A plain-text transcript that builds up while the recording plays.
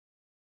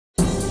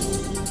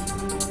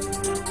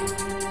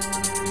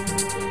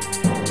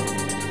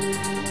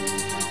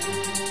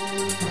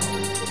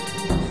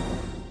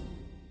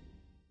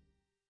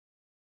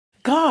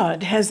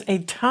God has a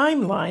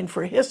timeline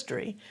for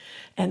history,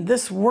 and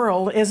this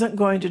world isn't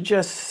going to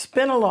just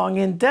spin along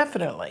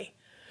indefinitely.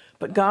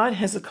 But God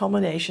has a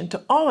culmination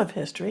to all of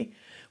history,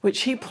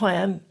 which he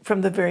planned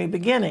from the very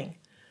beginning.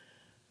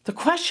 The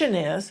question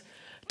is,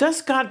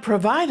 does God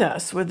provide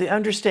us with the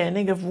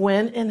understanding of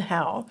when and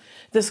how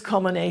this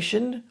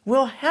culmination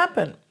will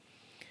happen?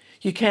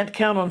 You can't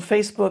count on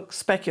Facebook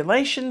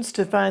speculations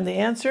to find the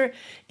answer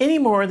any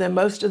more than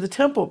most of the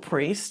temple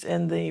priests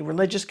in the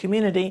religious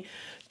community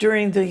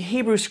during the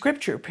Hebrew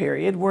scripture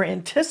period were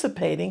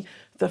anticipating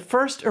the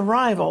first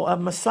arrival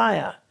of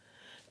Messiah.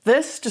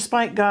 This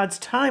despite God's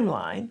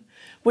timeline,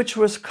 which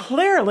was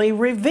clearly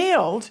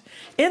revealed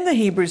in the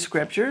Hebrew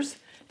scriptures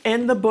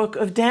in the book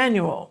of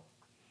Daniel.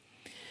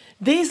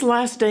 These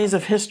last days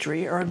of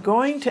history are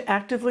going to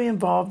actively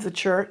involve the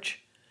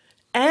church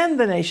and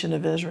the nation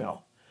of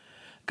Israel.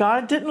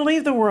 God didn't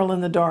leave the world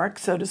in the dark,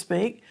 so to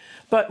speak,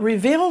 but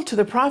revealed to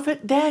the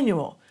prophet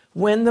Daniel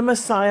when the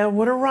Messiah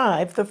would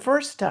arrive the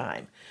first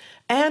time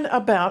and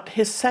about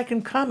his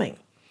second coming.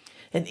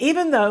 And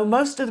even though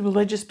most of the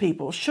religious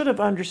people should have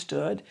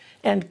understood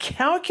and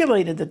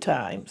calculated the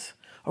times,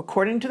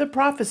 according to the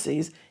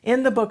prophecies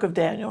in the book of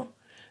Daniel,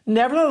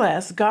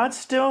 nevertheless, God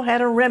still had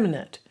a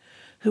remnant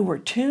who were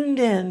tuned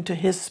in to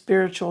his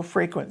spiritual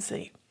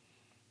frequency.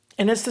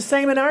 And it's the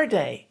same in our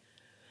day.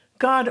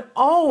 God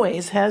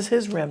always has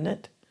his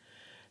remnant,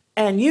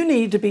 and you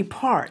need to be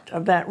part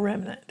of that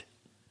remnant.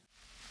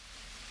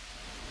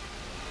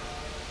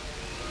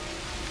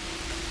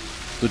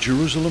 The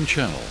Jerusalem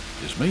Channel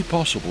is made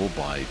possible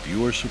by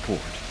viewer support.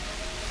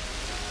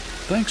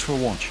 Thanks for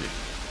watching.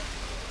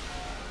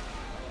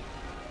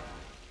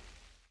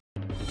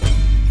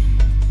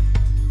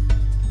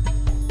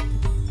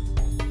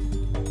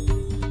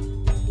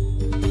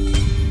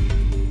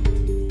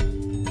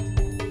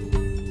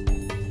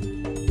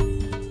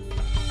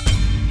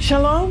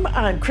 Shalom,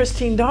 I'm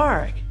Christine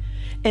Darg.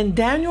 In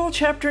Daniel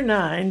chapter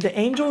 9, the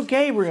angel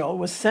Gabriel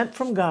was sent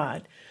from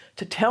God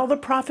to tell the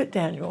prophet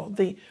Daniel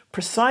the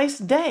precise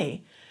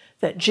day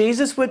that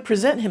Jesus would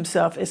present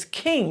himself as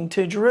king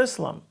to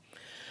Jerusalem,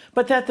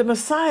 but that the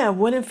Messiah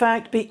would in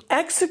fact be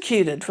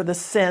executed for the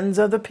sins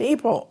of the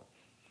people.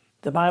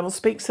 The Bible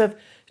speaks of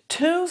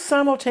two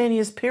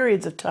simultaneous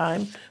periods of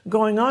time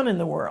going on in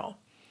the world.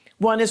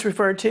 One is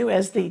referred to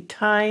as the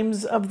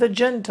times of the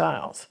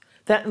Gentiles.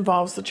 That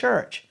involves the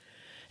church.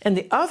 And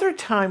the other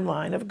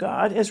timeline of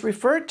God is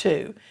referred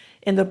to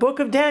in the book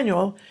of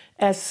Daniel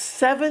as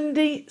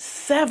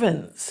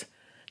 77s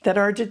that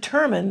are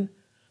determined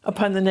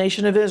upon the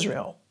nation of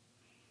Israel.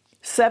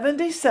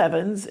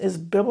 77s is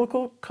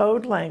biblical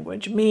code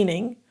language,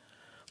 meaning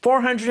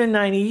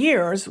 490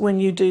 years when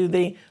you do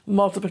the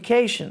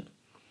multiplication.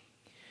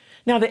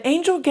 Now, the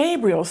angel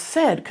Gabriel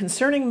said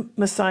concerning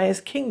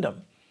Messiah's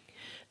kingdom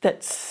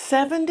that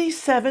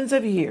 77s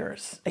of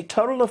years, a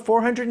total of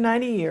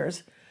 490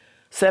 years,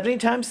 70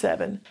 times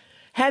 7,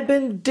 had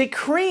been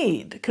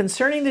decreed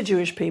concerning the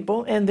Jewish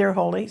people and their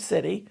holy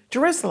city,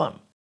 Jerusalem.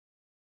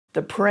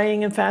 The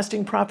praying and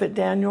fasting prophet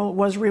Daniel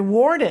was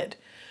rewarded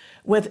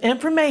with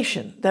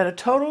information that a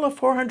total of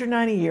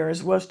 490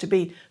 years was to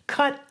be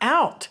cut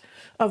out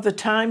of the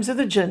times of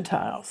the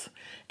Gentiles.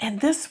 And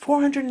this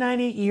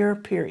 490-year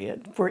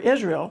period for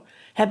Israel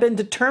had been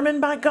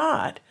determined by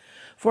God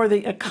for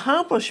the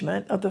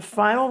accomplishment of the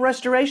final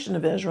restoration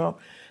of Israel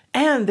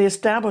and the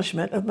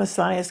establishment of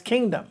Messiah's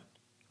kingdom.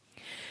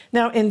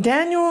 Now, in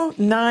Daniel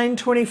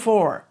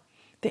 9:24,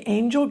 the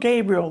angel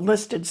Gabriel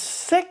listed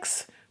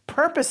six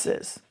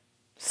purposes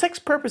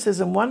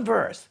in one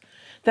verse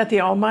that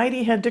the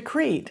Almighty had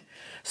decreed.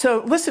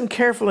 So listen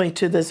carefully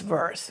to this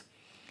verse.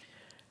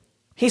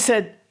 He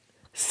said,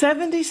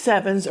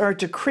 77s are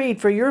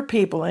decreed for your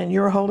people and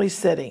your holy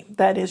city,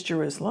 that is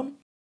Jerusalem.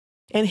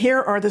 And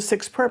here are the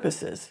six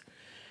purposes: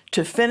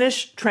 to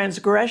finish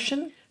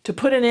transgression, to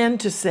put an end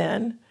to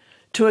sin,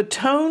 to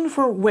atone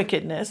for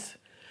wickedness,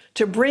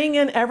 to bring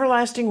in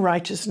everlasting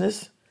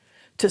righteousness,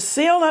 to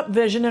seal up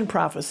vision and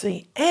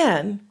prophecy,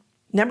 and,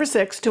 number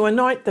 6, to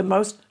anoint the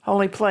most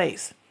holy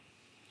place.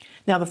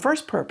 Now, the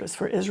first purpose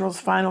for Israel's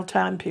final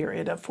time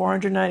period of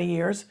 490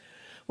 years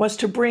was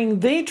to bring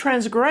the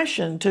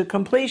transgression to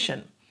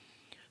completion.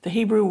 The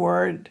Hebrew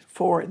word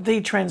for the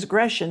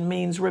transgression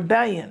means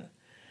rebellion,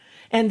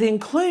 and the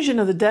inclusion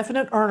of the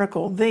definite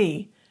article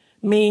the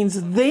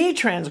means the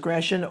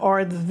transgression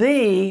or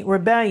the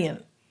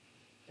rebellion.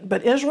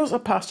 But Israel's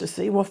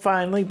apostasy will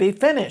finally be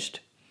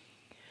finished.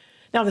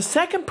 Now, the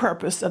second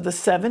purpose of the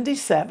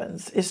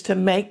 77s is to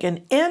make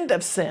an end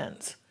of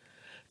sins.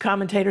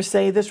 Commentators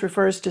say this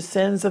refers to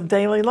sins of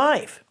daily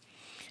life.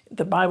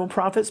 The Bible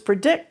prophets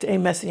predict a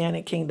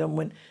messianic kingdom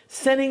when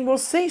sinning will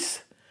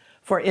cease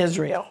for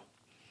Israel.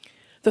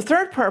 The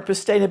third purpose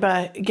stated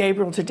by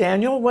Gabriel to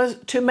Daniel was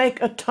to make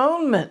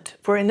atonement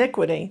for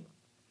iniquity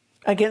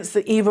against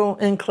the evil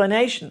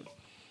inclination.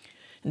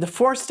 And the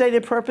fourth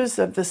stated purpose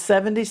of the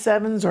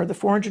 77s, or the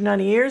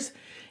 490 years,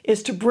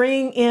 is to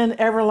bring in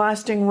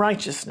everlasting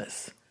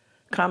righteousness.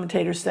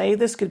 Commentators say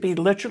this could be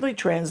literally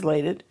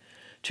translated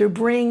to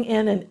bring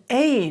in an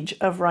age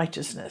of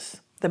righteousness,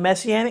 the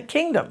Messianic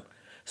kingdom,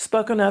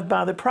 spoken of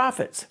by the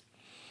prophets.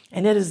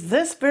 And it is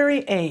this very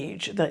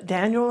age that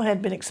Daniel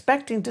had been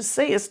expecting to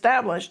see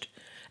established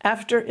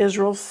after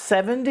Israel's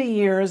 70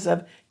 years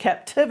of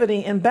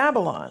captivity in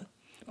Babylon.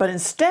 But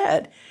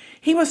instead,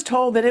 he was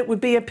told that it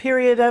would be a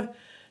period of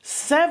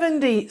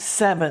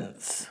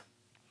 77s.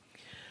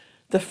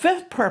 The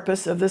fifth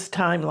purpose of this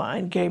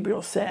timeline,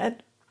 Gabriel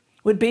said,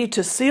 would be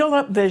to seal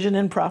up vision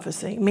and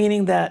prophecy,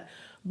 meaning that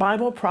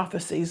Bible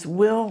prophecies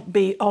will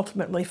be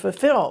ultimately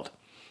fulfilled.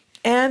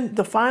 And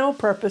the final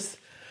purpose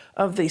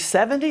of the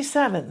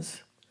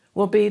 77s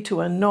will be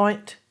to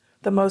anoint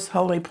the most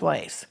holy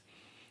place.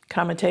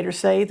 Commentators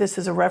say this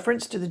is a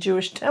reference to the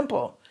Jewish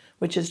temple,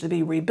 which is to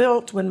be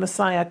rebuilt when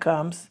Messiah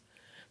comes,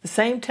 the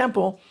same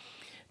temple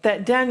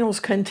that Daniel's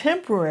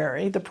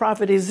contemporary, the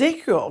prophet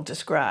Ezekiel,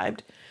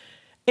 described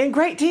in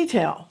great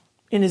detail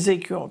in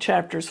Ezekiel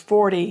chapters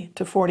 40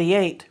 to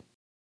 48.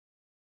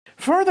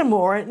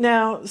 Furthermore,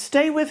 now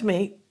stay with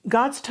me,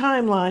 God's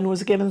timeline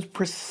was given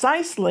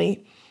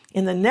precisely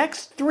in the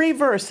next three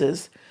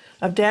verses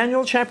of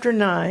Daniel chapter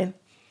 9,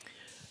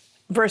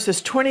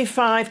 verses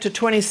 25 to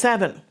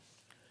 27.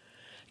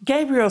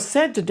 Gabriel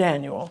said to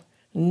Daniel,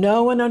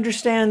 "Know and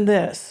understand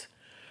this.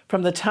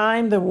 From the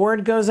time the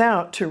word goes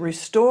out to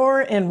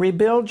restore and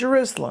rebuild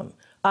Jerusalem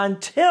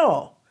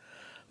until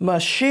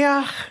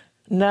Mashiach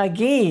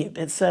Nagid,"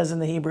 it says in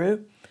the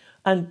Hebrew,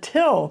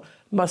 until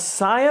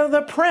Messiah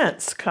the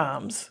Prince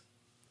comes,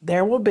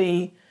 there will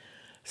be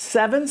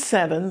 7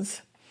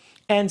 sevens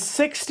and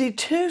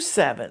 62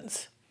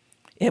 sevens.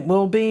 It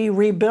will be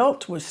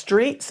rebuilt with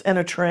streets and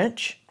a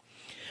trench,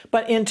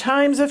 but in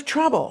times of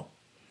trouble.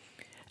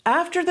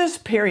 After this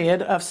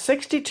period of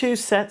 62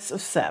 sets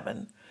of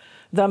 7,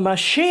 the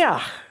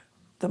Mashiach,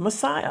 the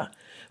Messiah,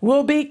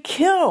 will be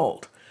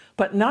killed,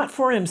 but not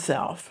for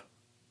himself.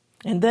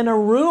 And then a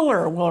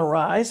ruler will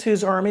arise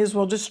whose armies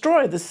will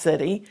destroy the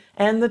city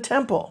and the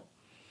temple.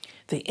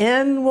 The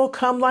end will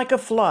come like a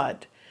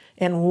flood,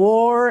 and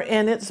war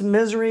and its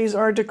miseries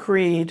are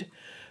decreed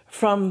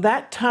from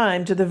that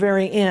time to the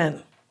very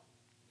end.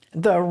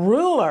 The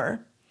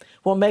ruler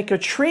will make a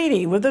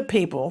treaty with the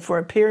people for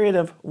a period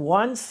of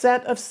 1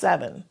 set of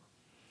 7.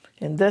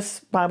 And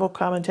this, Bible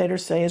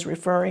commentators say, is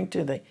referring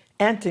to the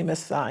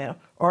anti-Messiah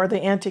or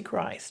the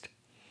Antichrist.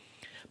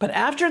 But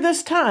after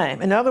this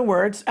time, in other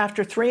words,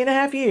 after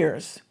 3.5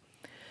 years,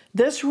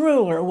 this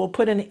ruler will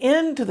put an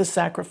end to the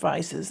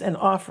sacrifices and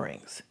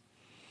offerings.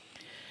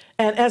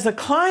 And as a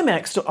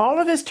climax to all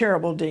of his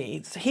terrible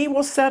deeds, he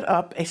will set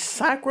up a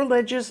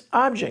sacrilegious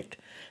object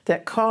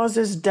that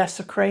causes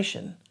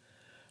desecration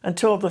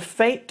until the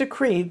fate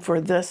decreed for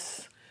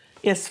this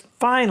is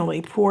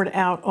finally poured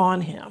out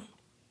on him.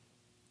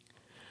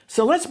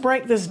 So let's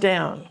break this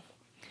down.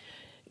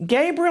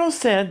 Gabriel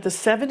said the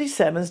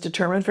 77s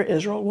determined for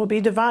Israel will be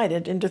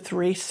divided into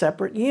 3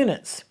 separate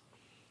units.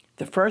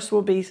 The first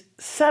will be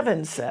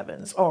 7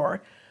 sevens,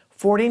 or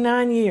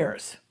 49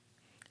 years.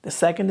 The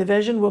second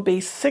division will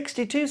be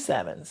 62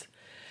 sevens.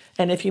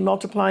 And if you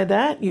multiply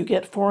that, you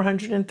get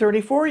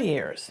 434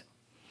 years.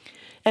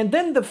 And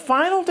then the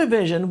final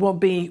division will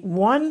be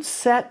 1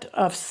 set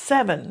of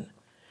 7,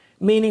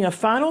 meaning a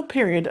final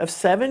period of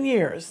 7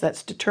 years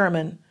that's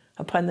determined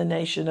upon the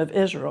nation of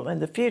Israel in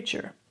the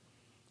future.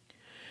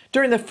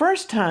 During the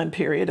first time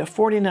period of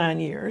 49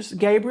 years,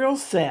 Gabriel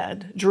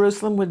said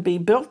Jerusalem would be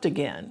built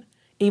again,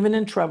 even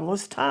in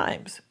troublous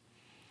times.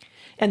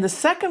 And the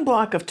second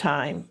block of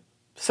time,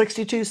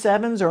 62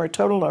 sevens, or a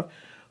total of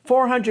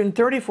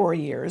 434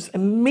 years,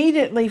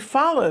 immediately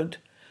followed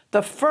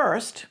the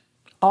first,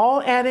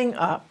 all adding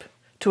up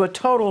to a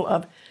total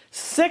of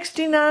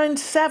 69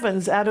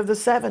 sevens out of the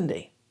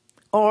 70,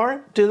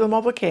 or, do the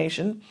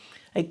multiplication,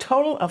 a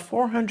total of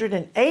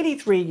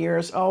 483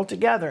 years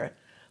altogether,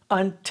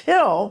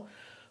 until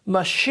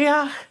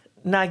Mashiach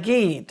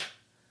Nagid,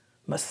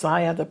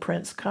 Messiah the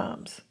Prince,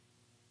 comes.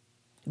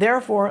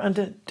 Therefore,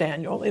 unto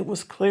Daniel it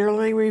was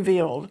clearly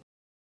revealed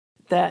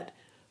that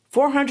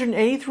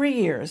 483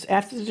 years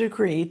after the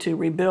decree to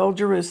rebuild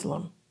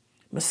Jerusalem,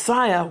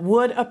 Messiah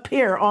would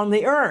appear on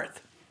the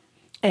earth.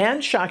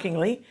 And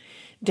shockingly,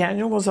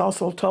 Daniel was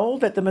also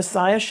told that the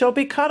Messiah shall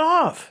be cut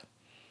off.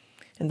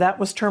 And that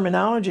was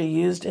terminology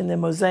used in the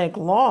Mosaic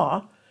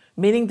Law,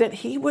 meaning that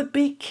he would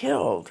be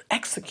killed,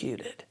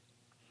 executed.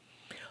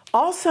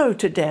 Also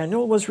to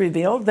Daniel was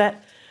revealed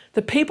that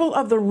the people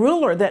of the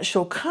ruler that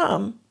shall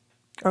come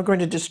are going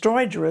to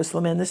destroy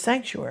Jerusalem and the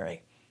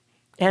sanctuary.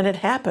 And it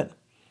happened.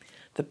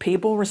 The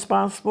people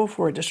responsible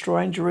for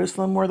destroying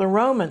Jerusalem were the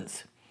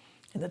Romans,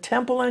 and the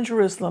temple in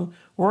Jerusalem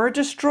were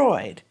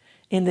destroyed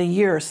in the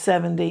year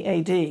 70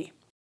 AD.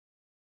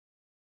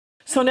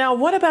 So now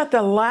what about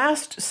the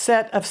last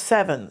set of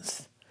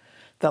sevens?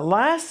 The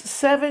last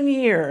 7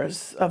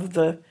 years of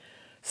the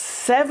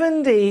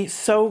 70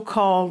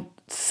 so-called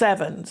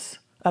sevens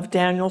of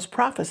Daniel's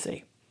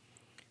prophecy.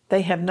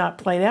 They have not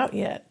played out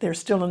yet. They're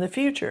still in the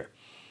future.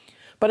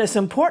 But it's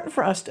important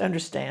for us to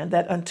understand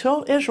that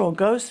until Israel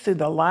goes through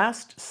the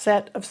last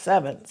set of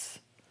sevens,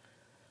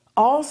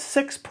 all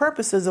 6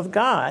 purposes of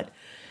God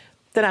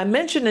that I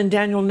mentioned in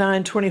Daniel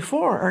 9:24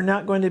 are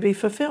not going to be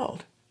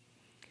fulfilled.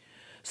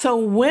 So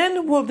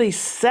when will the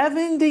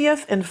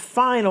 70th and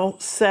final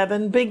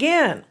seven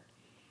begin?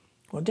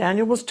 Well,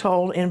 Daniel was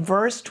told in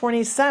verse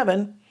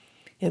 27,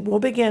 it will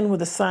begin with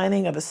the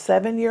signing of a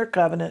 7-year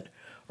covenant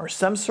or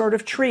some sort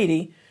of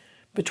treaty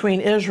between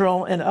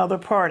Israel and other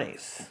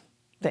parties,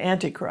 the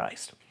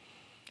Antichrist.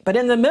 But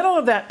in the middle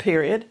of that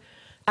period,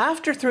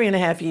 after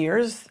 3.5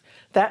 years,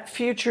 that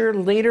future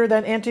leader,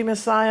 that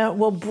anti-Messiah,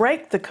 will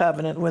break the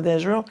covenant with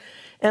Israel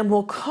and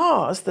will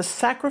cause the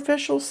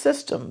sacrificial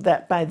system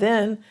that by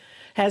then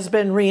has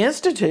been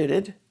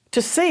reinstituted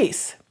to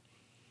cease.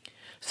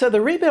 So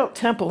the rebuilt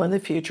temple in the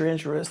future in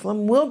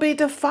Jerusalem will be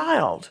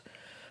defiled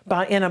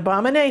by an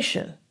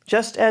abomination,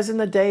 just as in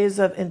the days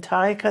of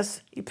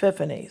Antiochus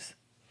Epiphanes.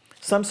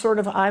 Some sort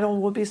of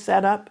idol will be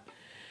set up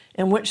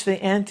in which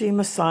the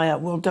anti-Messiah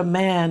will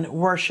demand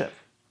worship.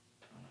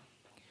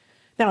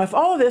 Now, if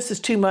all of this is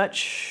too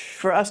much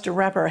for us to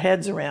wrap our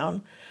heads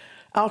around,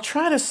 I'll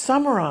try to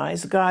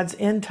summarize God's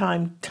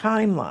end-time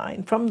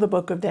timeline from the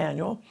book of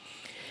Daniel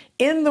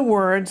in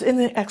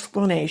the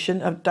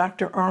explanation of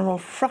Dr.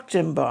 Arnold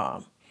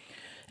Fruchtenbaum,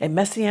 a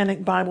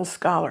Messianic Bible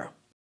scholar.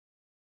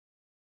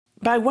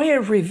 By way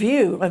of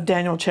review of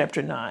Daniel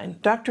chapter 9,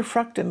 Dr.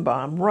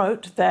 Fruchtenbaum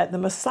wrote that the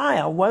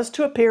Messiah was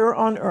to appear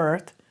on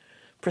earth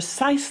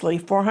precisely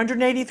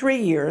 483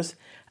 years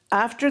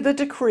after the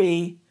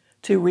decree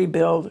to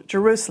rebuild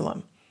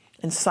Jerusalem,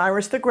 and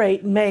Cyrus the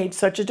Great made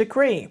such a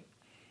decree.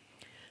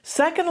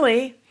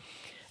 Secondly,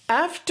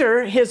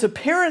 after his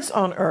appearance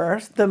on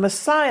earth, the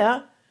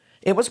Messiah,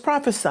 it was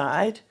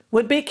prophesied,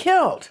 would be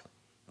killed,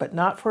 but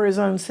not for his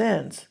own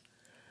sins,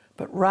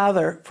 but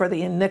rather for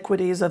the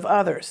iniquities of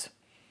others.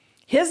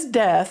 His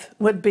death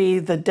would be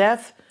the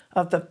death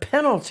of the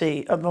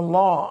penalty of the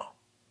law.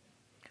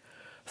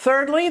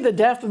 Thirdly, the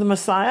death of the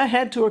Messiah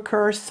had to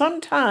occur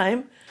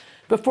sometime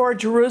before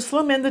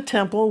Jerusalem and the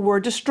temple were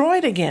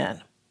destroyed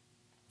again.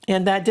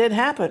 And that did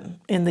happen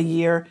in the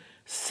year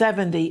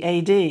 70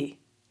 AD.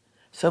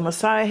 So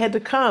Messiah had to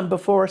come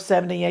before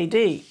 70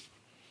 AD.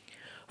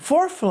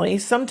 Fourthly,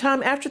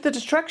 sometime after the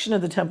destruction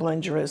of the temple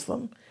in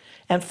Jerusalem,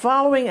 and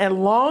following a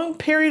long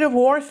period of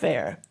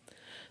warfare,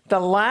 the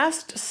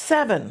last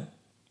seven,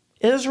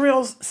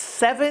 Israel's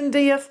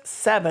 70th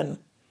seven,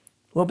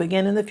 will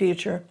begin in the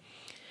future.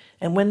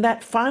 And when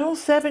that final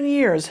 7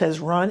 years has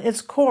run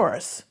its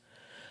course,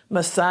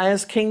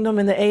 Messiah's kingdom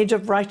in the age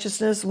of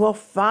righteousness will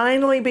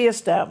finally be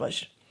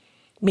established,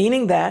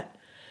 meaning that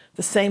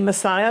the same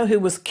Messiah who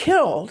was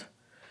killed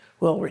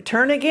will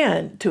return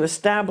again to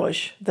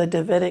establish the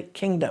Davidic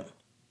kingdom.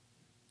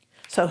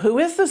 So who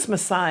is this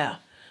Messiah?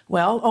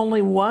 Well,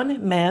 only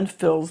one man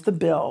fills the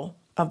bill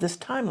of this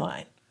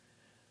timeline.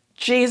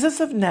 Jesus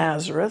of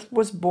Nazareth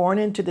was born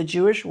into the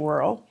Jewish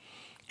world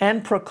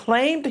and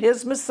proclaimed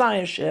his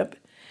messiahship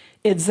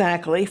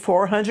exactly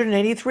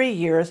 483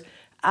 years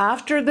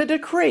after the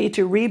decree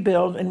to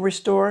rebuild and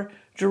restore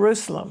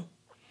Jerusalem,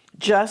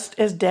 just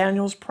as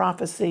Daniel's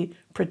prophecy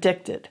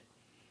predicted.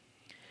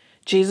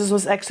 Jesus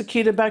was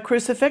executed by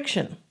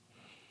crucifixion,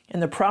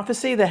 and the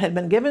prophecy that had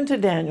been given to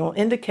Daniel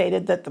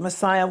indicated that the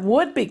Messiah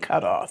would be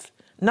cut off,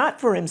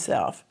 not for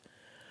himself,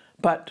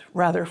 but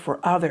rather for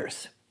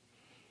others.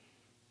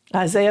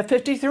 Isaiah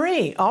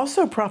 53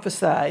 also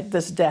prophesied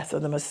this death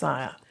of the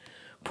Messiah,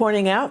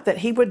 pointing out that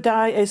he would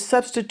die a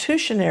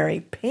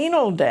substitutionary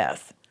penal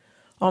death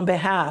on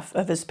behalf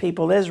of his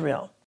people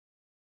Israel.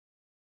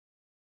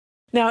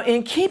 Now,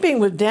 in keeping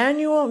with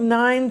Daniel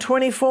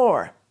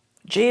 9:24,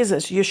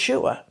 Jesus,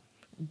 Yeshua,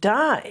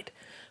 died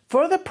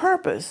for the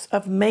purpose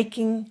of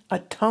making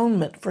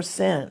atonement for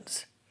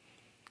sins.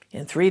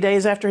 And 3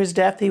 days after his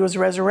death, he was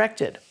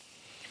resurrected.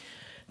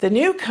 The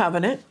new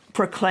covenant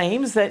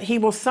proclaims that he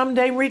will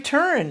someday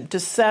return to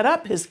set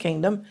up his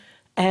kingdom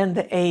and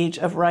the age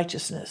of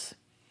righteousness.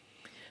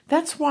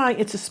 That's why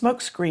it's a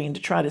smokescreen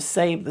to try to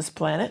save this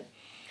planet,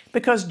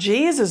 because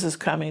Jesus is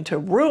coming to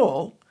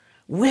rule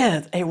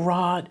with a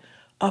rod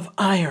of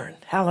iron.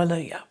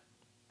 Hallelujah.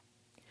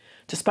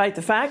 Despite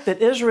the fact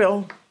that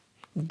Israel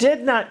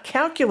did not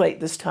calculate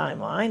this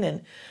timeline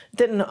and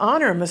didn't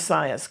honor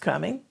Messiah's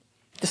coming,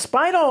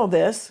 despite all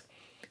this,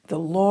 the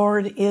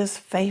Lord is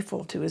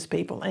faithful to his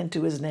people and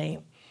to his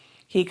name.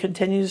 He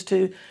continues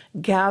to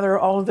gather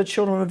all of the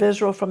children of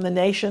Israel from the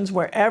nations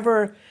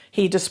wherever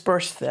he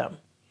dispersed them.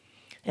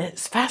 And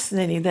it's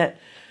fascinating that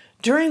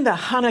during the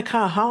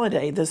Hanukkah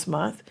holiday this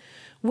month,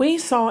 we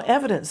saw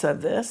evidence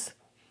of this.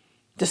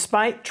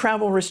 Despite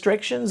travel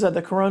restrictions of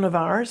the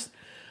coronavirus,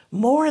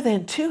 more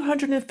than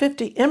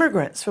 250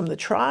 immigrants from the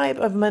tribe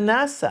of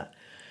Manasseh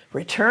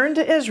returned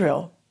to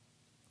Israel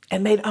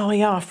and made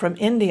Aliyah from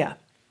India.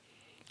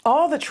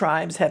 All the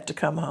tribes have to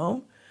come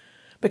home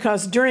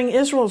because during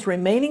Israel's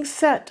remaining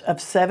set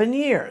of 7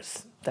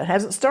 years, that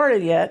hasn't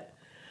started yet,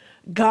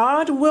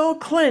 God will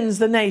cleanse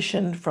the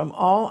nation from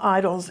all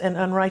idols and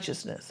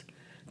unrighteousness.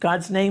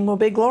 God's name will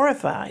be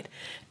glorified.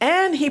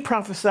 And he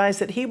prophesies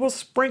that he will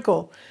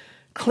sprinkle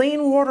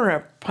clean water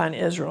upon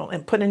Israel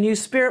and put a new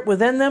spirit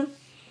within them.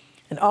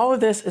 And all of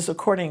this is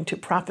according to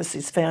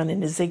prophecies found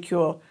in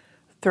Ezekiel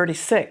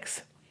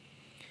 36.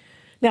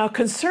 Now,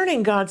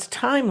 concerning God's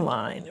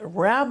timeline,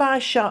 Rabbi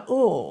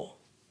Shaul,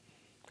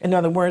 in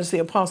other words, the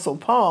Apostle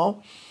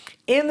Paul,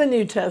 in the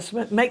New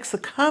Testament makes a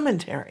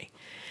commentary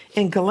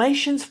in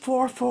Galatians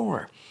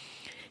 4:4.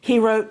 He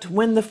wrote,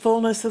 "When the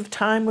fullness of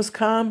time was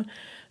come,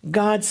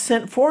 God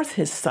sent forth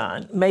his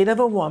Son, made of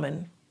a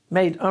woman,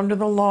 made under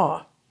the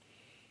law."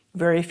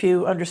 Very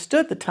few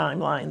understood the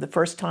timeline the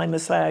first time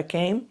Messiah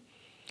came,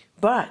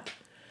 but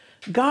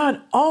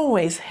God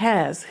always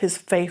has his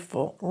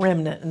faithful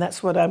remnant, and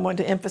that's what I want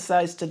to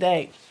emphasize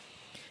today,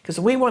 because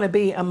we want to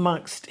be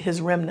amongst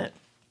his remnant.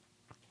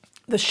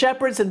 The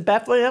shepherds in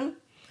Bethlehem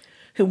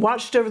who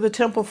watched over the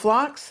temple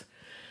flocks,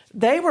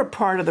 they were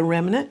part of the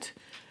remnant.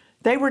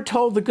 They were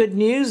told the good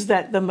news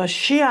that the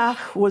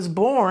Mashiach was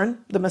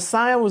born, the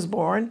Messiah was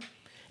born,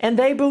 and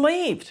they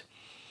believed.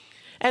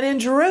 And in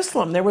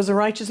Jerusalem, there was a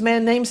righteous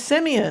man named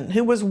Simeon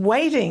who was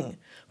waiting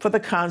for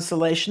the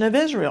consolation of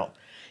Israel.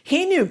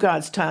 He knew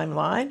God's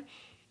timeline,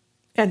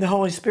 and the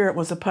Holy Spirit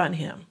was upon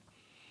him.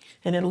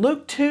 And in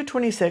Luke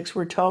 2:26,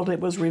 we're told it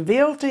was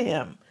revealed to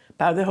him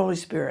by the Holy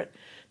Spirit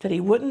that he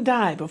wouldn't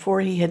die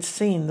before he had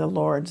seen the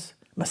Lord's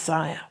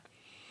Messiah.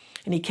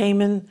 And he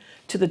came in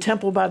to the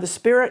temple by the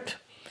Spirit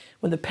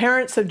when the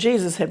parents of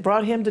Jesus had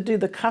brought him to do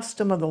the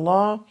custom of the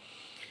law,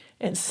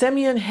 and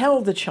Simeon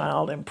held the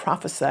child and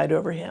prophesied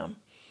over him.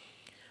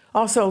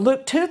 Also,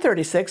 Luke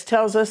 2:36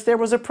 tells us there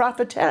was a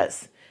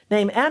prophetess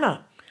named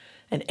Anna,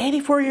 an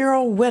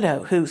 84-year-old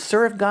widow who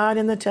served God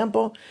in the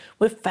temple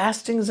with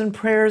fastings and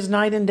prayers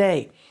night and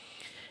day.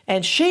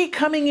 And she,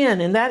 coming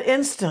in that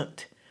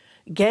instant,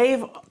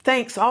 gave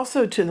thanks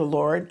also to the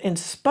Lord and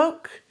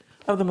spoke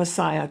of the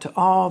Messiah to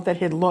all that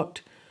had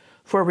looked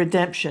for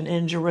redemption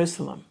in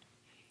Jerusalem.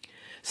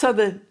 So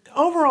the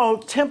overall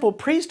temple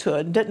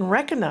priesthood didn't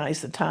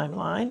recognize the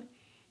timeline,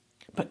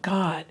 but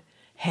God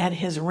had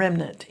his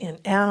remnant in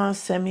Anna,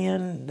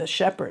 Simeon, the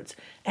shepherds.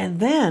 And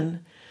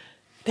then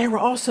there were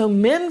also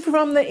men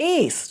from the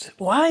east,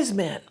 wise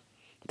men,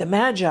 the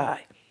Magi,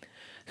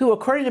 who,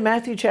 according to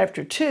Matthew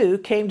chapter 2,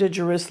 came to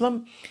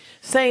Jerusalem,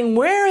 saying,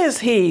 "Where is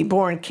he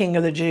born King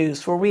of the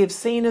Jews? For we have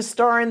seen his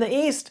star in the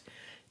east,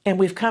 and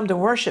we've come to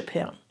worship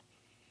him."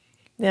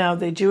 Now,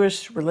 the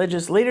Jewish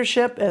religious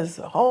leadership as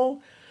a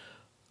whole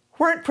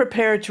weren't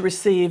prepared to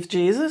receive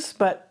Jesus,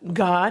 but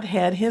God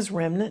had his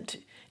remnant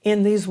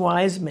in these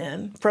wise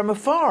men from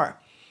afar.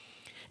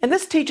 And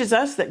this teaches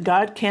us that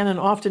God can and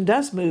often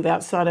does move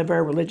outside of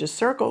our religious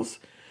circles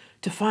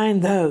to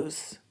find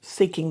those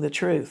seeking the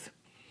truth.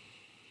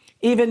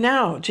 Even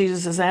now,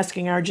 Jesus is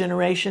asking our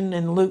generation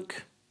in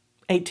Luke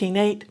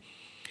 18:8.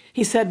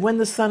 He said, "When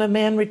the Son of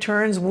Man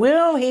returns,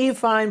 will he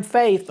find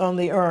faith on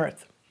the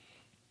earth?"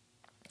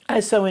 I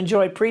so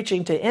enjoyed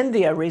preaching to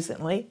India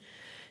recently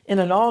in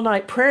an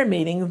all-night prayer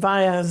meeting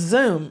via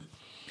Zoom.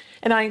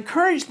 And I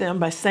encouraged them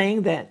by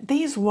saying that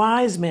these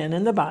wise men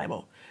in the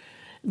Bible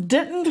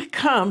didn't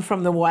come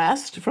from the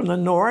west, from the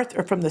north,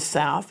 or from the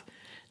south.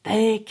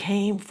 They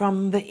came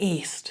from the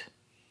east.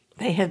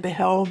 They had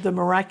beheld the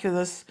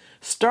miraculous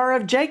Star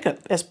of Jacob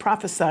as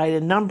prophesied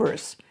in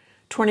Numbers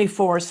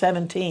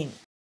 24:17.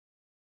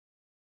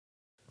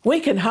 We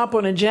can hop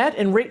on a jet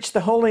and reach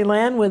the Holy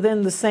Land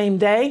within the same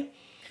day,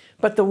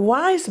 but the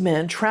wise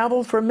men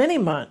traveled for many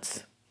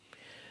months.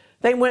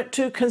 They went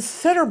to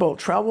considerable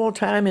trouble,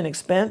 time, and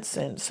expense,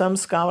 and some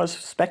scholars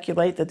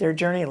speculate that their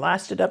journey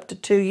lasted up to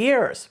 2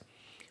 years.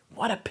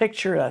 What a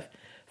picture of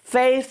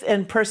faith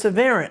and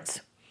perseverance.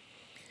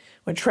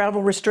 When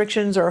travel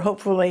restrictions are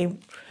hopefully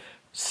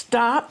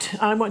stopped,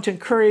 I want to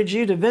encourage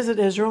you to visit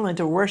Israel and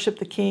to worship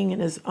the King in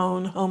his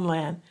own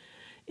homeland.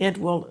 It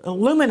will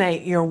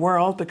illuminate your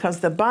world because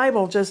the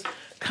Bible just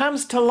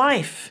comes to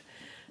life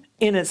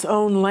in its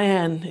own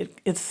land.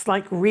 It's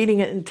like reading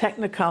it in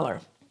Technicolor.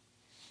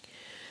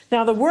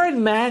 Now, the word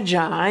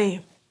magi,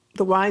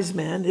 the wise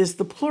men, is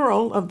the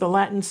plural of the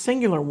Latin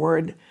singular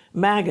word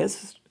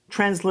magus,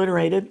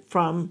 transliterated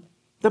from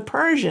the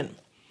Persian.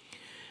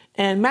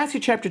 And Matthew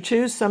chapter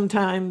 2,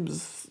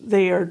 sometimes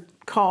they are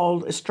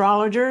called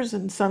astrologers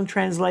in some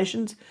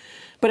translations.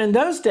 But in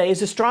those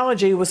days,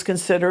 astrology was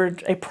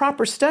considered a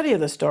proper study of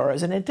the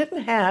stars, and it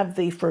didn't have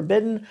the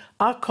forbidden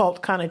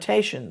occult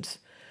connotations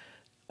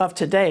of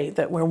today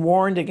that we're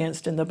warned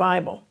against in the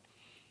Bible.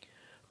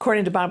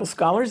 According to Bible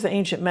scholars, the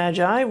ancient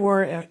Magi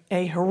were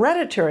a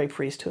hereditary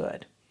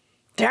priesthood.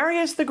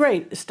 Darius the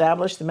Great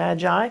established the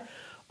Magi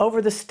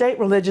over the state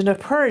religion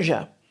of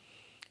Persia.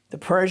 The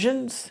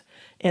Persians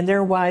and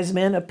their wise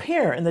men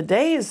appear in the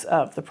days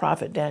of the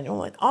prophet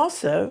Daniel and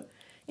also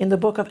in the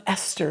book of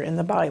Esther in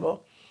the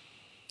Bible.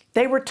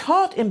 They were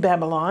taught in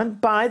Babylon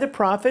by the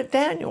prophet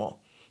Daniel.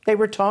 They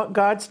were taught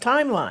God's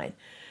timeline,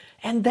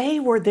 and they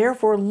were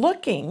therefore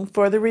looking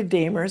for the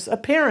Redeemer's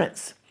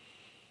appearance.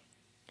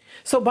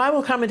 So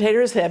Bible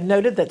commentators have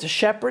noted that the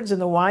shepherds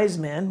and the wise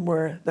men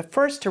were the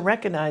first to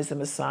recognize the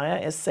Messiah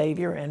as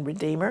Savior and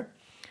Redeemer.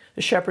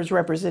 The shepherds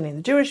representing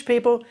the Jewish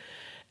people,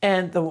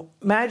 and the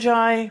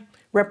Magi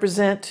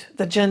represent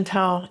the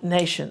Gentile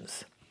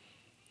nations.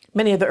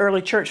 Many of the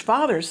early church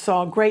fathers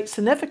saw great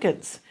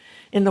significance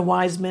in the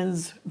wise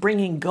men's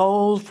bringing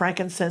gold,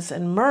 frankincense,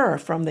 and myrrh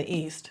from the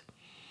east.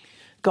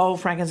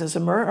 Gold, frankincense,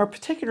 and myrrh are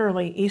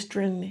particularly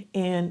Eastern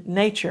in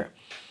nature.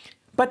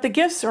 But the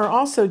gifts are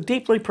also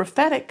deeply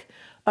prophetic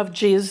of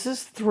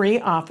Jesus' three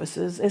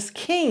offices as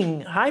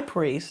king, high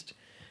priest,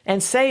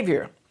 and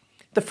savior.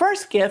 The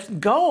first gift,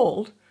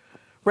 gold,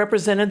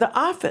 represented the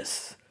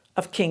office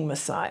of King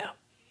Messiah.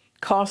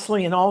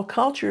 Costly in all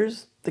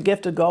cultures, the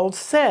gift of gold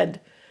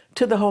said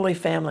to the Holy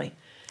Family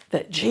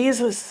that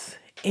Jesus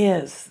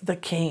is the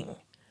king.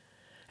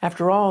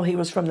 After all, he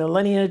was from the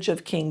lineage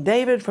of King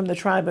David from the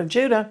tribe of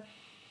Judah.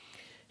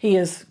 He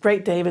is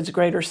great David's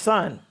greater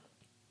son.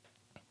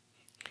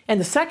 And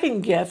the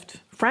second gift,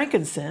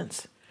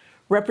 frankincense,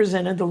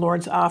 represented the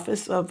Lord's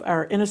office of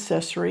our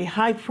intercessory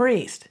high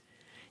priest.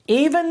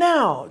 Even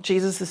now,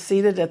 Jesus is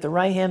seated at the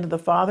right hand of the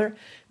Father,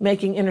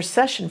 making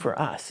intercession for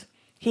us.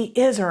 He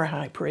is our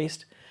high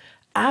priest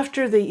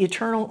after the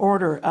eternal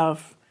order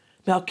of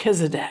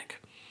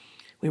Melchizedek.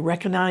 We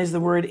recognize the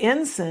word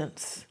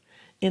incense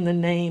in the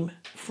name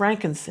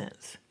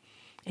frankincense.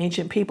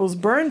 Ancient peoples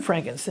burned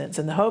frankincense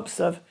in the hopes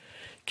of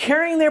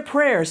carrying their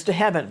prayers to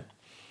heaven.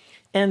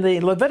 And the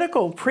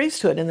Levitical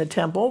priesthood in the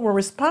temple were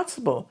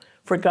responsible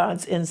for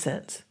God's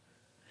incense.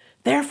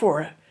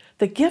 Therefore,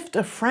 the gift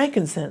of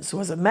frankincense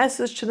was a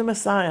message to the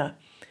Messiah,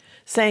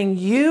 saying,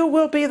 "You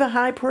will be the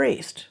high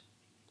priest."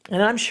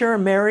 And I'm sure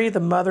Mary,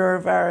 the mother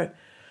of our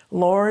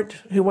Lord,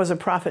 who was a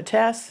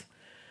prophetess,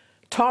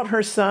 taught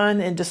her son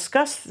and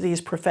discussed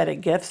these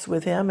prophetic gifts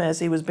with him as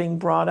he was being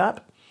brought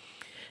up.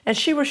 And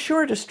she was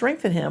sure to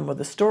strengthen him with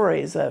the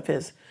stories of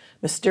his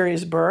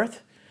mysterious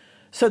birth,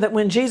 so that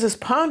when Jesus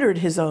pondered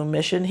his own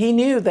mission, he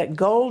knew that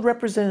gold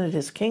represented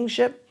his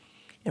kingship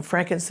and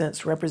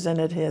frankincense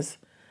represented his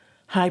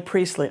high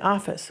priestly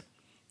office.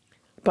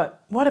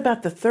 But what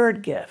about the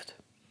third gift?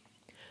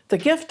 The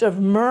gift of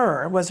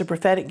myrrh was a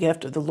prophetic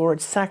gift of the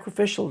Lord's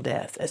sacrificial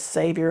death as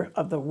Savior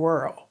of the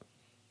world.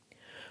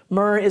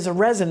 Myrrh is a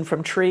resin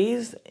from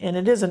trees, and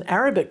it is an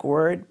Arabic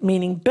word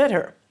meaning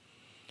bitter.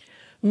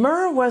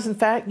 Myrrh was in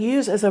fact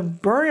used as a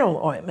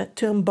burial ointment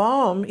to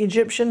embalm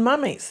Egyptian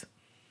mummies.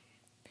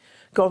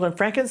 Gold and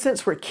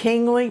frankincense were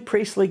kingly,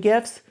 priestly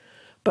gifts,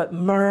 but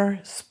myrrh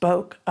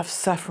spoke of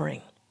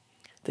suffering.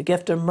 The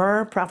gift of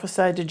myrrh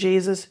prophesied to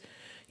Jesus,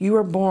 "You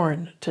were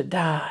born to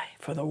die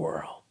for the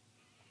world."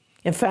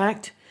 In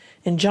fact,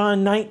 in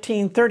John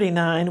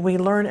 19:39, we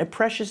learn a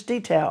precious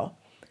detail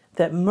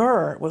that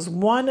myrrh was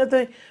one of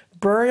the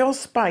burial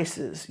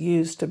spices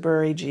used to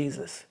bury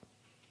Jesus.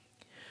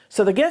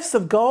 So the gifts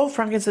of gold,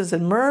 frankincense,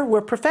 and myrrh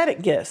were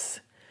prophetic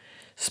gifts,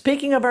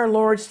 speaking of our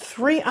Lord's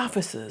three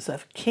offices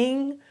of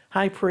king,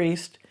 high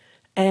priest,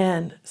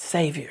 and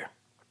savior.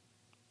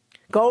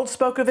 Gold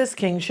spoke of his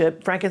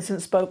kingship,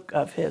 frankincense spoke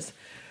of his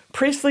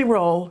priestly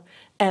role,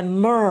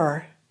 and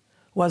myrrh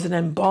was an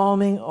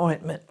embalming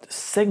ointment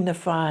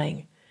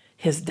signifying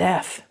his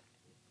death.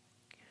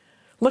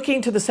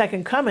 Looking to the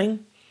second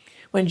coming,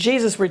 when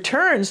Jesus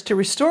returns to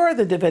restore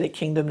the Davidic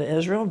kingdom to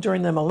Israel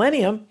during the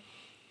millennium,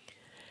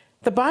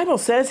 the Bible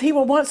says he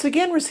will once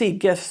again receive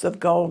gifts of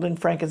gold and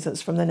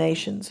frankincense from the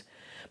nations,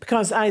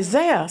 because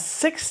Isaiah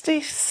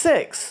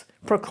 66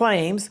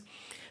 proclaims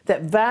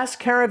that vast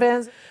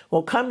caravans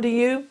will come to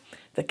you.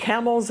 The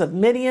camels of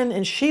Midian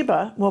and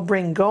Sheba will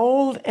bring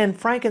gold and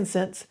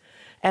frankincense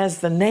as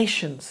the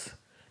nations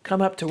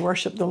come up to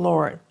worship the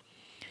Lord.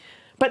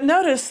 But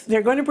notice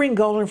they're going to bring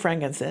gold and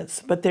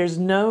frankincense, but there's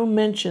no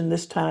mention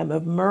this time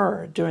of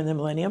myrrh during the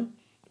millennium.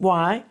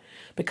 Why?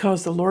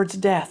 Because the Lord's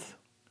death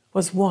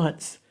was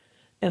once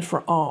and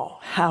for all.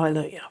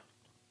 Hallelujah.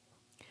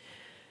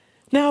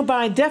 Now,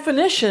 by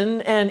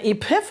definition, an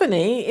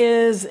epiphany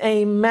is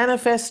a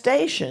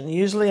manifestation,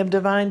 usually of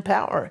divine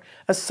power,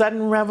 a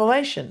sudden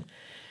revelation.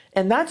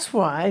 And that's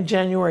why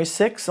January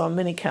 6th on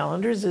many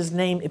calendars is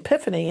named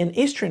Epiphany in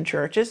Eastern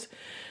churches,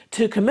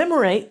 to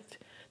commemorate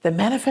the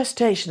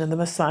manifestation of the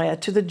Messiah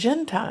to the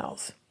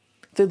Gentiles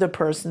through the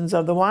persons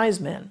of the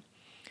wise men.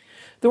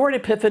 The word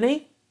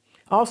epiphany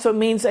also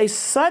means a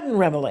sudden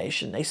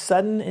revelation, a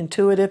sudden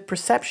intuitive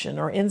perception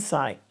or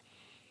insight.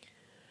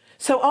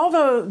 So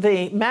although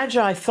the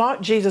Magi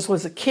thought Jesus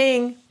was a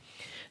king,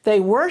 they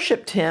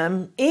worshiped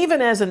him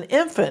even as an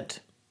infant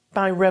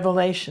by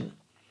revelation.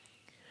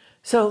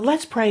 So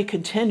let's pray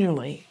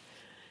continually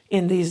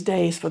in these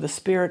days for the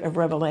spirit of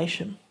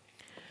revelation.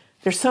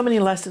 There's so many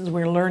lessons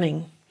we're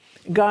learning.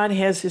 God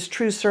has his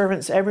true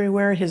servants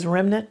everywhere, his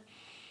remnant,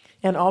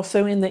 and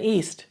also in the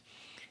East.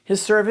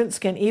 His servants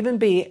can even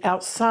be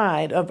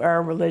outside of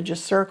our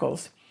religious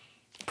circles.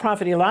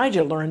 Prophet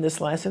Elijah learned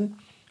this lesson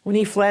when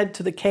he fled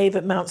to the cave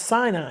at Mount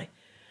Sinai.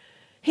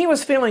 He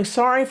was feeling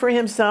sorry for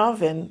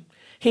himself, and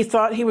he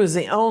thought he was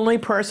the only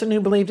person who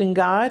believed in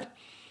God.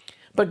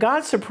 But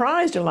God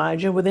surprised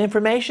Elijah with the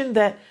information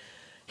that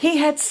he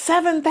had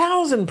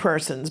 7,000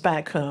 persons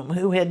back home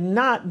who had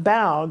not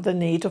bowed the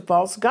knee to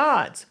false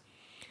gods.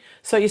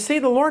 So you see,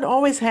 the Lord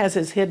always has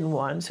his hidden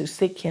ones who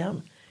seek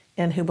him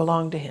and who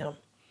belong to him.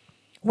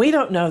 We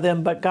don't know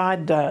them, but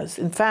God does.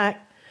 In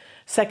fact,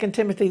 2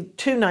 Timothy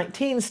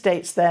 2:19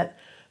 states that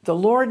the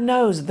Lord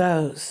knows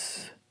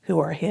those who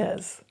are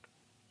his.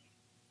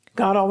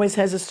 God always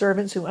has his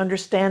servants who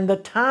understand the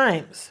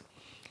times.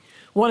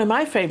 One of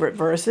my favorite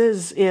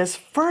verses is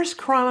 1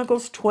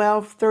 Chronicles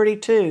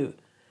 12:32,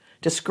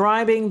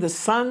 describing the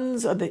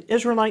sons of the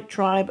Israelite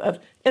tribe of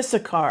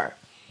Issachar.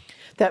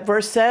 That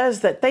verse says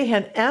that they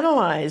had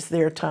analyzed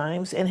their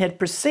times and had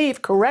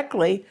perceived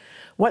correctly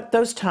what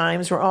those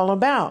times were all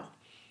about.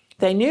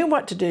 They knew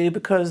what to do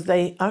because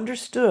they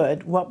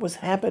understood what was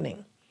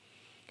happening.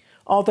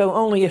 Although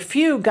only a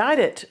few got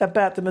it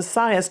about the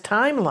Messiah's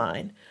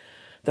timeline,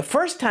 the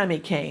first time he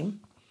came,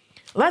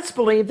 let's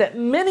believe that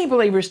many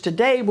believers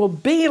today will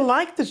be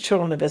like the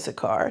children of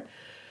Issachar,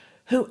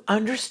 who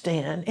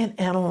understand and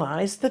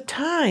analyze the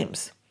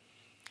times.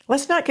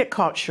 Let's not get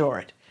caught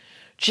short.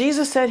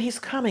 Jesus said he's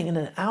coming in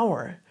an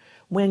hour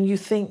when you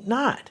think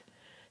not,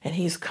 and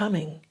he's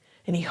coming,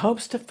 and he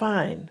hopes to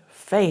find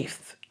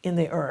faith in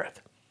the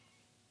earth.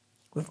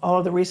 With all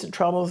of the recent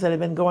troubles that have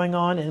been going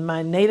on in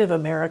my native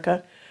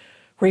America,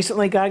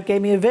 recently God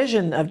gave me a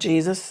vision of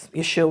Jesus,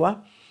 Yeshua,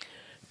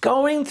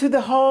 going through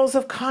the halls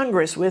of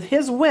Congress with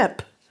his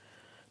whip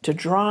to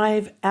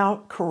drive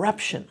out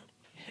corruption.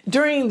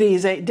 During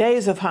these 8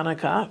 days of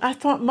Hanukkah, I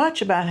thought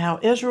much about how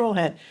Israel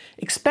had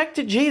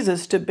expected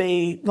Jesus to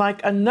be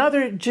like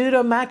another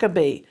Judah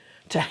Maccabee,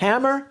 to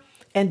hammer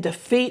and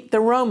defeat the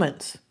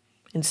Romans.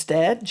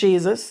 Instead,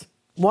 Jesus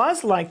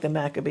was like the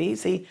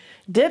Maccabees. He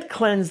did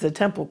cleanse the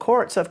temple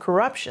courts of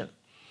corruption.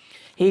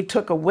 He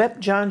took a whip,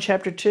 John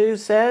chapter 2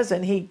 says,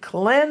 and he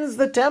cleansed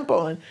the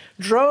temple and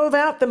drove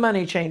out the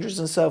money changers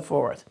and so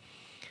forth.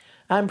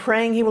 I'm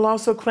praying he will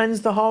also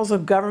cleanse the halls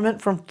of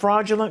government from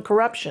fraudulent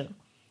corruption.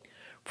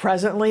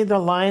 Presently, the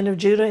Lion of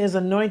Judah is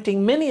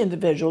anointing many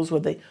individuals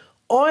with the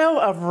oil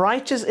of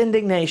righteous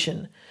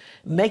indignation,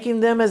 making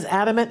them as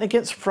adamant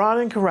against fraud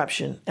and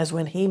corruption as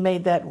when he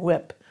made that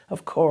whip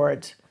of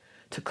cords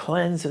to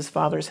cleanse his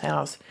Father's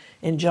house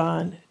in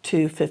John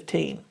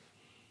 2:15.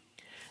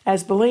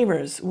 As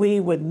believers, we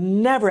would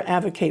never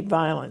advocate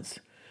violence,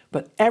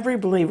 but every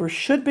believer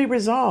should be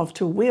resolved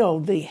to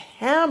wield the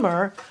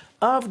hammer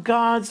of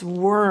God's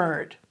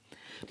word.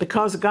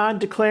 Because God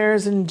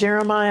declares in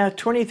Jeremiah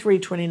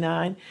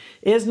 23:29,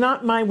 "Is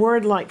not my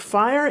word like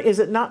fire? Is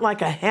it not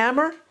like a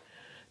hammer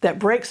that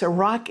breaks a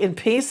rock in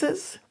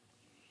pieces?"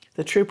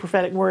 The true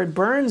prophetic word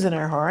burns in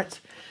our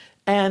hearts,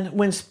 and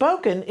when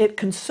spoken, it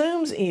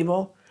consumes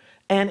evil,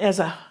 and as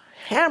a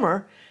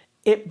hammer,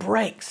 it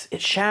breaks,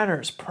 it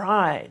shatters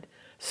pride,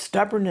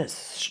 stubbornness,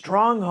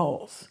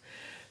 strongholds.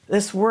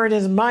 This word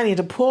is mighty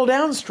to pull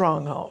down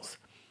strongholds,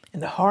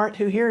 and the heart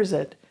who hears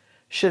it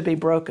should be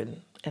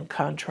broken and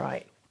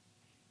contrite.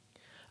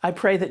 I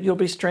pray that you'll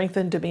be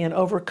strengthened to be an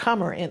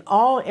overcomer in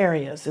all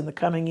areas in the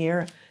coming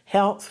year: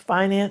 health,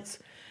 finance,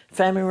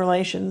 family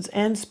relations,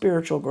 and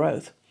spiritual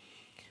growth.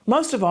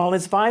 Most of all,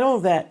 it's vital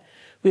that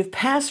we've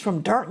passed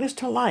from darkness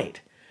to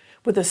light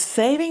with a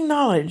saving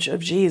knowledge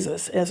of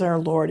Jesus as our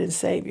Lord and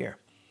Savior.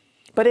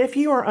 But if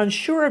you are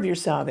unsure of your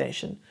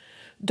salvation,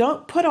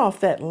 don't put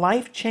off that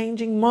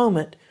life-changing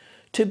moment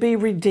to be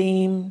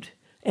redeemed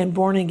and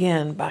born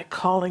again by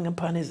calling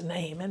upon his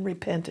name and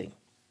repenting,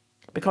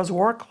 because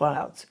war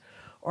clouds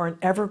are an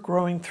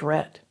ever-growing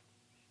threat.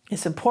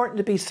 It's important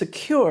to be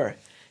secure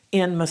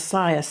in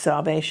Messiah's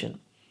salvation.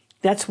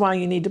 That's why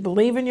you need to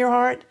believe in your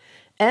heart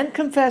and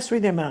confess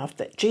with your mouth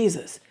that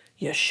Jesus,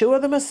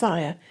 Yeshua the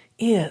Messiah,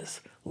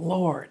 is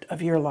Lord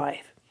of your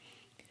life.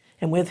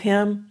 And with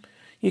him,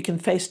 you can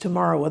face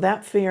tomorrow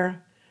without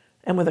fear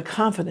and with a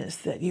confidence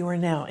that you are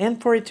now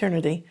and for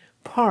eternity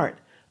part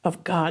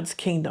of God's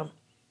kingdom.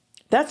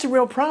 That's a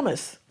real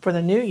promise for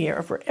the new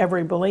year for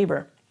every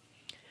believer.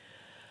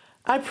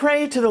 I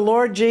pray to the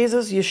Lord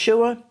Jesus,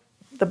 Yeshua,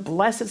 the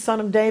blessed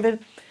Son of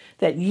David,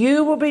 that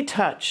you will be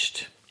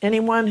touched,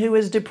 anyone who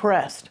is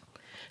depressed.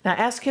 Now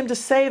ask him to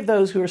save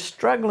those who are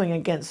struggling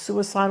against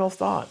suicidal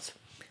thoughts,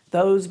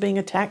 those being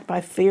attacked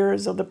by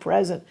fears of the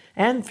present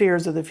and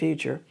fears of the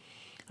future.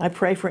 I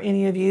pray for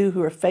any of you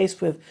who are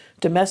faced with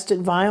domestic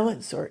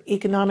violence or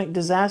economic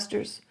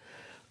disasters.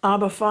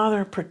 Abba,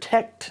 Father,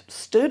 protect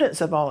students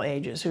of all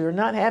ages who are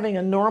not having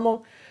a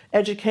normal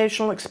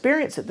educational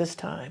experience at this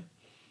time.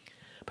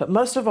 But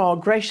most of all,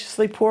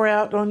 graciously pour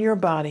out on your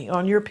body,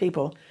 on your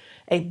people,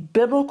 a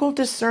biblical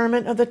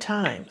discernment of the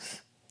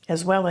times,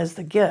 as well as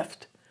the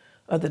gift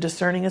of the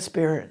discerning of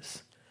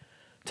spirits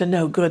to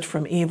know good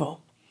from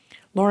evil.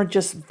 Lord,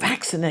 just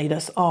vaccinate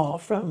us all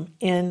from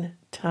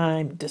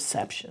end-time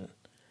deception.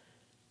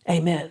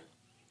 Amen.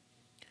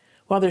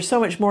 Well, there's so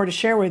much more to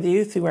share with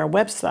you through our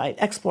website,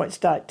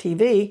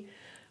 exploits.tv,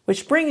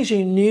 which brings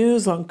you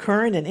news on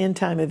current and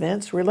end-time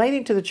events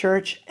relating to the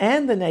church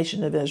and the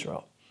nation of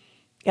Israel.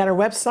 At our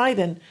website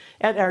and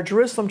at our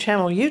Jerusalem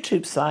Channel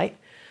YouTube site,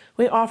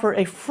 we offer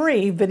a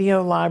free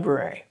video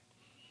library.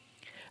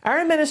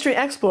 Our ministry,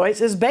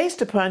 Exploits, is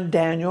based upon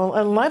Daniel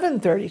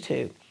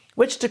 11:32,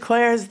 which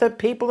declares that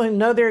people who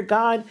know their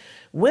God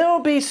will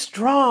be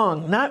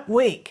strong, not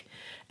weak,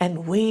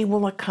 and we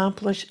will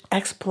accomplish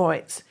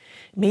exploits,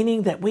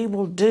 meaning that we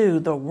will do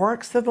the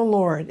works of the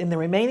Lord in the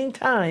remaining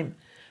time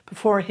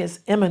before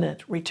his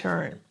imminent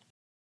return.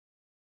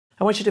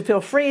 I want you to feel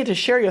free to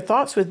share your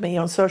thoughts with me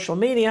on social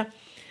media,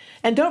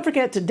 And don't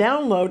forget to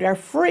download our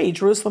free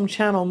Jerusalem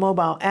Channel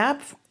mobile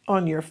app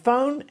on your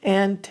phone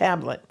and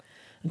tablet.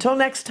 Until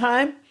next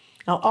time,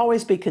 I'll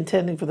always be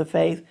contending for the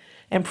faith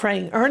and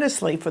praying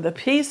earnestly for the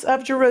peace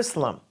of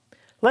Jerusalem.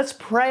 Let's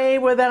pray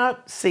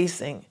without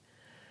ceasing.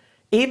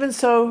 Even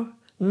so,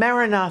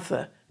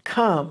 Maranatha,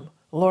 come,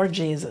 Lord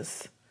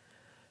Jesus.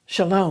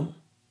 Shalom.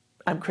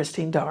 I'm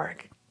Christine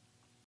Darg.